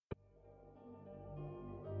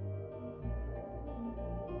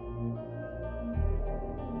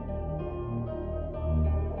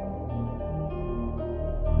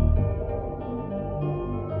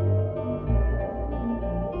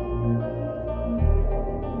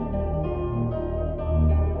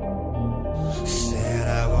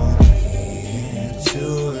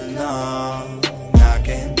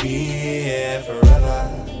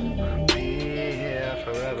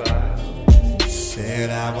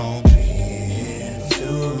I won't be here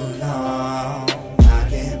too long. I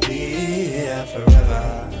can be here forever.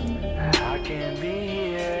 I can be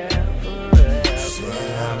here forever.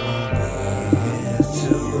 Said I won't be here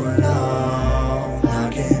too long. I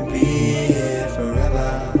can be here forever.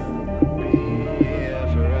 Be here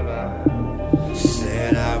forever.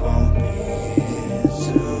 Said I won't be here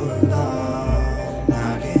too long. I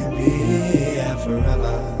can be here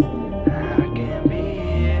forever. I can be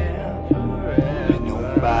here forever.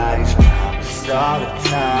 Nobody's promised all the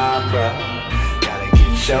time, bro. Gotta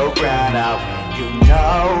get your grind out when you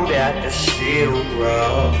know that the shit'll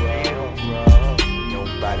grow.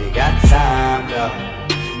 Nobody got time, though.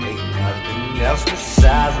 Ain't nothing else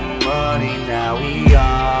besides the money. Now we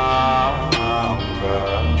on, bro.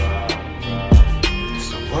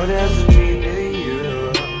 So what does it mean to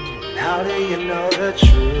you? Now that you know the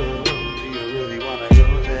truth, do you really wanna go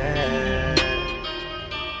there?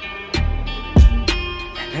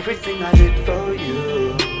 And everything I did for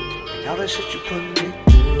you, and all the shit you put me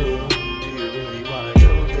through, do you really wanna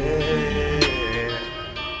go there?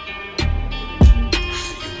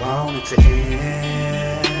 So you want it to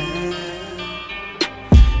end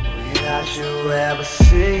without you ever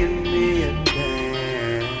seeing me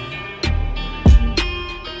again.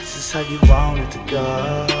 But this is how you want it to go,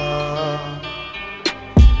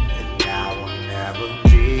 and I will never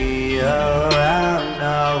be around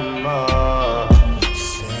no more.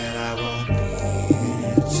 Said I won't be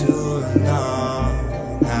here too long.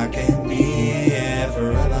 I can be here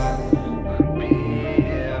forever. Be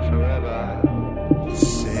here forever.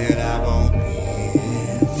 Said I won't be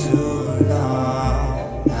here too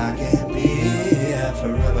long. I can be here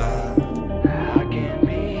forever. I can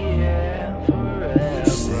be here forever.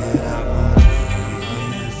 Said I won't be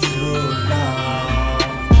here too long.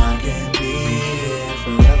 I can be here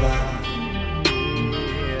forever. Be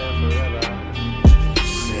here forever.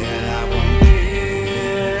 Said I won't be here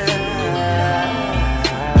too long. I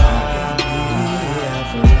can be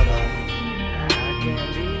here forever. I can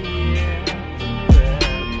be here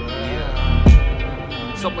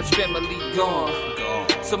forever. So much family gone.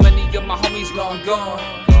 So many of my homies long gone.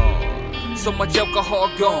 So much alcohol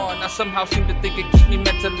gone. I somehow seem to think it keep me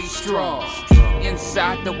mentally strong.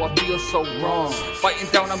 Inside though I feel so wrong. Biting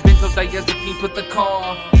down on benzodiazepine put the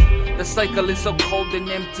calm. The cycle is so cold and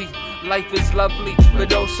empty. Life is lovely,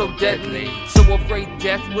 but oh so deadly. So afraid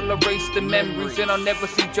death will erase the memories, and I'll never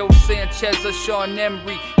see Joe Sanchez or Sean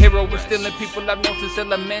Emery. Hero is stealing people I've known since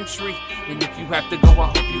elementary. And if you have to go, I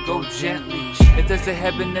hope you go gently. If there's a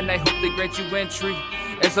heaven, then I hope they grant you entry.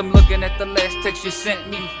 As I'm looking at the last text you sent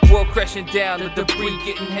me, world crashing down, the debris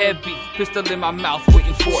getting heavy. Pistol in my mouth,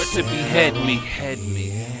 waiting for it to behead me.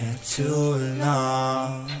 Here too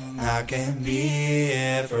long. I can be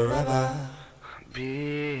here forever.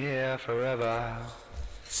 Be here forever.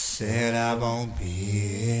 Said I won't be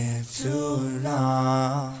here too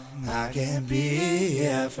long. I can be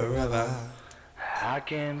here forever. I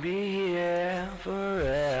can be here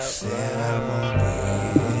forever. Said I won't be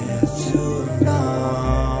here too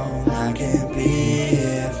long. I can be here